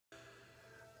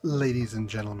Ladies and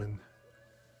gentlemen,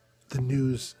 the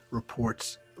news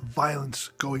reports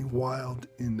violence going wild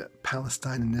in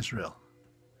Palestine and Israel.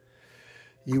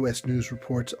 U.S. news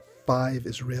reports 5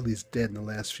 Israelis dead in the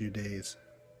last few days.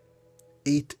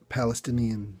 8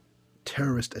 Palestinian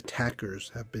terrorist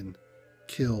attackers have been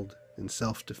killed in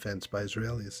self-defense by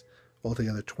Israelis.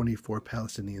 Altogether, 24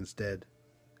 Palestinians dead.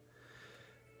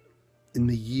 In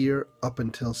the year up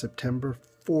until September,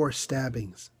 4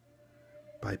 stabbings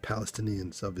by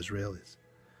Palestinians of Israelis.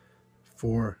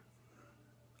 4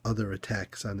 other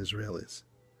attacks on Israelis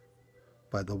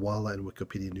by the Walla and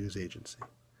Wikipedia news agency.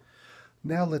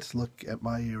 Now let's look at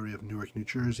my area of Newark, New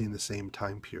Jersey in the same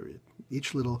time period.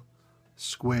 Each little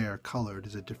square colored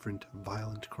is a different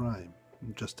violent crime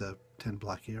in just a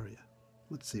 10-block area.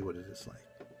 Let's see what it is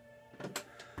like.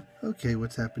 Okay,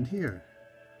 what's happened here?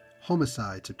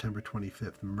 Homicide, September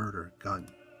 25th. Murder,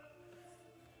 gun.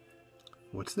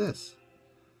 What's this?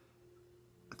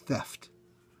 Theft.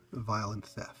 Violent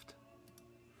theft.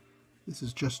 This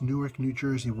is just Newark, New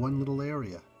Jersey, one little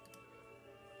area.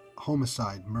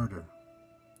 Homicide, murder,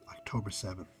 October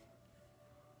 7th.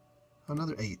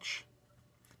 Another H.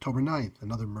 October 9th,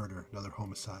 another murder, another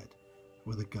homicide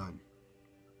with a gun.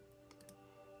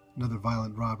 Another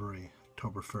violent robbery,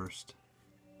 October 1st.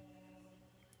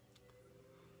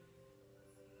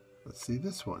 Let's see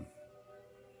this one.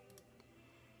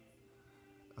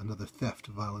 Another theft,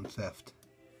 violent theft.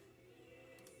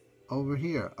 Over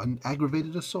here, an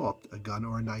aggravated assault, a gun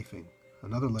or a knifing.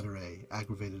 Another letter A,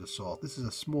 aggravated assault. This is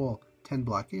a small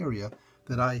 10-block area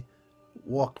that I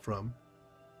walk from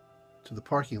to the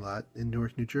parking lot in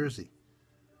Newark, New Jersey.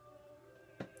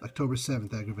 October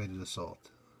 7th, aggravated assault.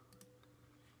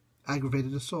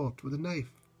 Aggravated assault with a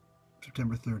knife,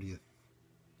 September 30th.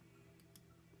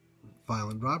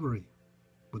 Violent robbery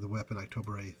with a weapon,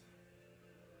 October 8th.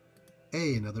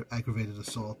 A, another aggravated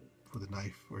assault with a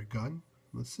knife or a gun.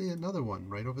 Let's see another one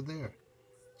right over there,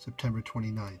 September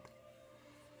 29th.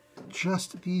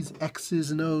 Just these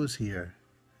X's and O's here,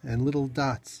 and little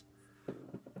dots.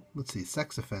 Let's see,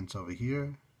 sex offense over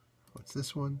here. What's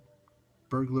this one?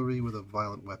 Burglary with a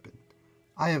violent weapon.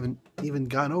 I haven't even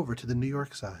gone over to the New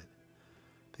York side.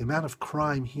 The amount of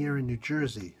crime here in New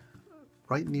Jersey,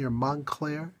 right near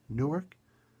Montclair, Newark,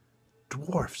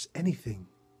 dwarfs anything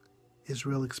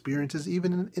Israel experiences,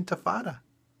 even in Intifada.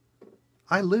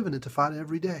 I live in Intifada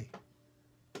every day.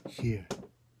 Here,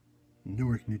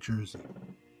 Newark, New Jersey.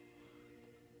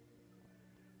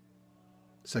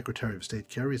 Secretary of State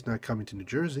Kerry is not coming to New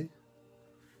Jersey.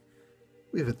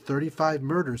 We've had 35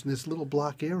 murders in this little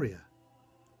block area.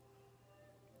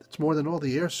 That's more than all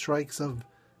the airstrikes of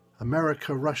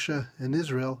America, Russia, and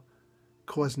Israel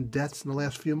causing deaths in the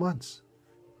last few months.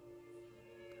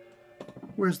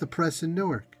 Where's the press in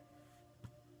Newark?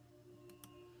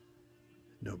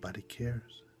 Nobody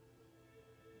cares.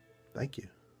 Thank you,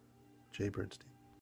 Jay Bernstein.